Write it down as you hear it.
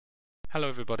Hello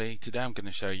everybody, today I'm going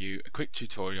to show you a quick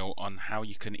tutorial on how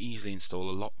you can easily install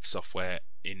a lot of software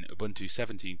in Ubuntu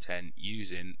 17.10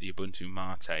 using the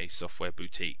Ubuntu-Mate software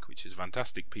boutique, which is a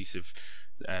fantastic piece of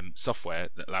software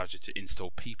that allows you to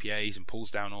install PPAs and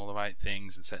pulls down all the right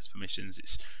things and sets permissions.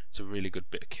 It's a really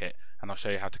good bit of kit, and I'll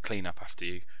show you how to clean up after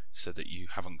you so that you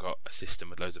haven't got a system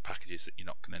with loads of packages that you're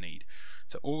not going to need.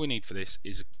 So all we need for this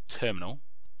is a terminal,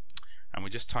 and we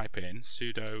just type in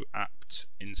sudo apt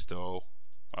install,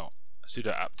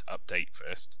 sudo apt update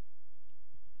first,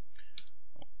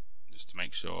 just to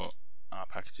make sure our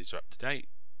packages are up to date,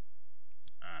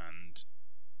 and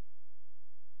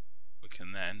we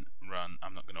can then run,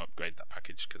 I'm not going to upgrade that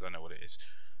package because I know what it is,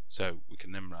 so we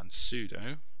can then run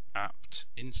sudo apt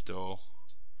install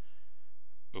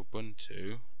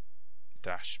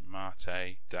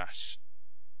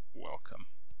ubuntu-mate-welcome.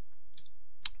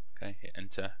 Okay, hit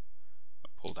enter,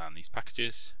 pull down these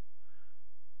packages,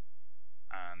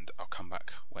 and I'll come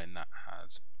back when that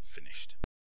has finished.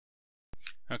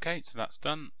 Okay, so that's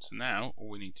done. So now all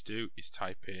we need to do is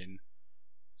type in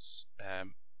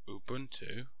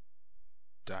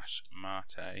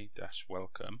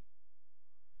ubuntu-mate-welcome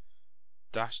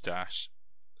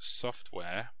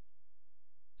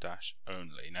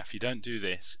software-only. Now if you don't do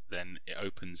this, then it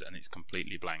opens and it's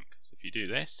completely blank. So if you do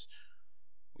this,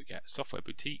 we get software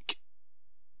boutique,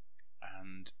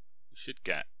 and we should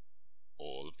get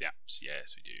all of the apps.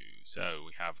 Yes, we do. So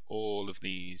we have all of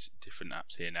these different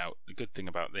apps here. Now the good thing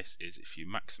about this is if you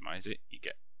maximize it, you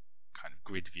get kind of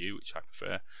grid view, which I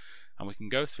prefer, and we can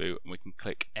go through and we can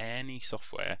click any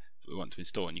software that we want to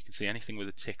install, and you can see anything with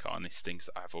a tick on is things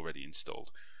that I've already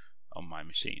installed on my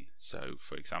machine. So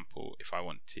for example, if I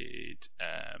wanted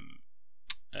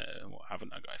what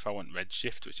haven't I got? If I want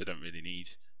Redshift, which I don't really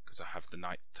need because I have the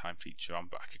nighttime feature on,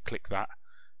 but I could click that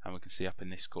and we can see up in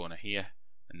this corner here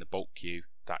in the bulk queue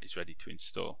that is ready to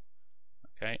install.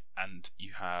 Okay, and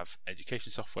you have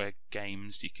education software,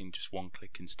 games. You can just one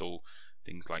click install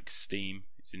things like Steam.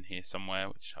 It's in here somewhere,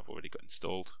 which I've already got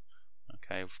installed.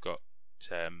 Okay, we've got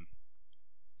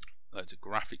loads of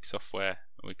graphic software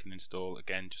that we can install.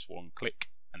 Again, just one click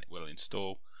and it will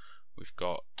install. We've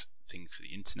got things for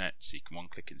the internet, so you can one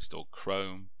click install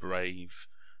Chrome, Brave.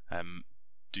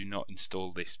 Do not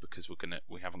install this because we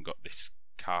haven't got this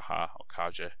Kaja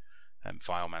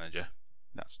file manager.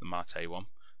 That's the Mate one.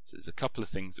 So there's a couple of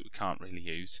things that we can't really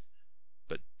use,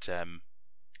 but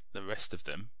the rest of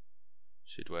them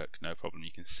should work no problem.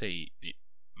 You can see the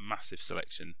massive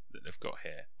selection that they've got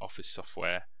here. Office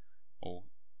software, or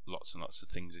lots and lots of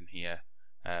things in here.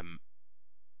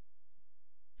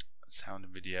 Sound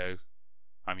and video.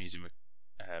 I'm using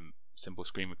Simple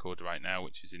Screen Recorder right now,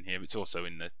 which is in here. It's also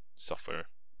in the software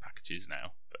packages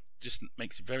now, but just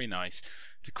makes it very nice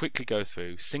to quickly go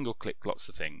through, single click lots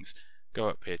of things, go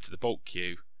up here to the bulk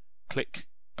queue, click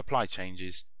apply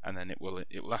changes, and then it will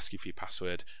ask you for your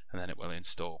password, and then it will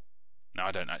install. Now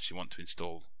I don't actually want to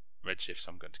install Redshift,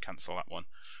 so I'm going to cancel that one.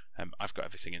 I've got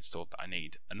everything installed that I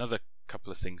need. Another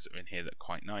couple of things that are in here that are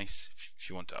quite nice, if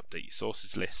you want to update your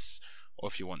sources lists, or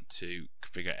if you want to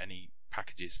configure any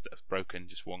packages that have broken,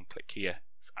 just one click here,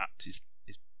 if apt is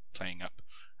playing up,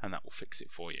 and that will fix it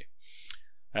for you.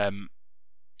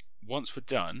 Once we're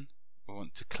done, we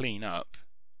want to clean up.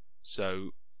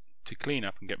 So to clean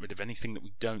up and get rid of anything that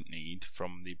we don't need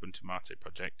from the ubuntu-mate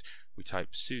project, we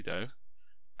type sudo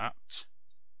apt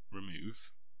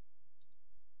remove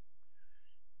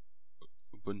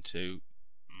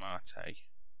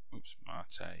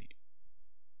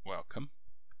ubuntu-mate-welcome,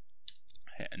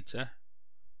 hit enter.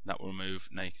 That will remove,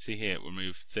 now you can see here it will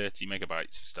remove 30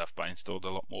 megabytes of stuff, but I installed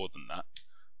a lot more than that.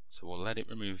 So we'll let it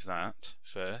remove that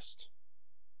first,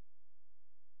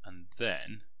 and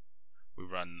then we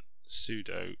run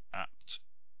sudo apt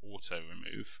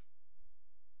autoremove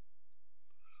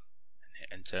and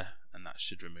hit enter, and that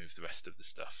should remove the rest of the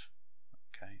stuff.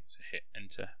 Okay, so hit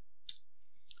enter.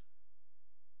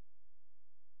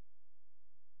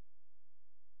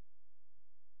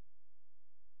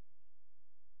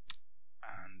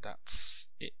 And that's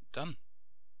it done.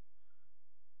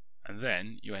 And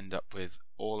then you end up with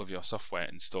all of your software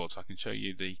installed. So I can show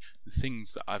you the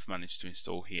things that I've managed to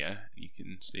install here. You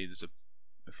can see there's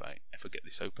if I get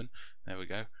this open, there we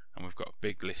go, and we've got a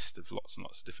big list of lots and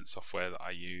lots of different software that I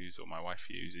use or my wife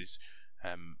uses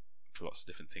for lots of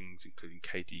different things, including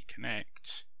KD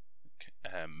Connect,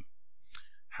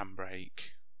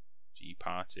 Handbrake,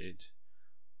 Gparted,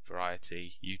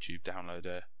 Variety, YouTube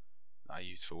Downloader. I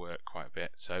use for work quite a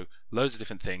bit. So loads of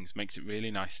different things, makes it really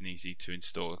nice and easy to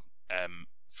install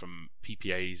from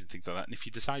PPAs and things like that. And if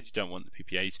you decide you don't want the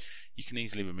PPAs, you can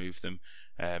easily remove them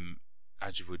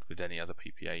as you would with any other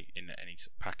PPA in any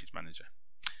package manager.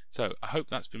 So I hope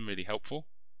that's been really helpful,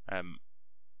 and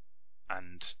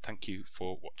thank you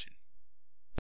for watching.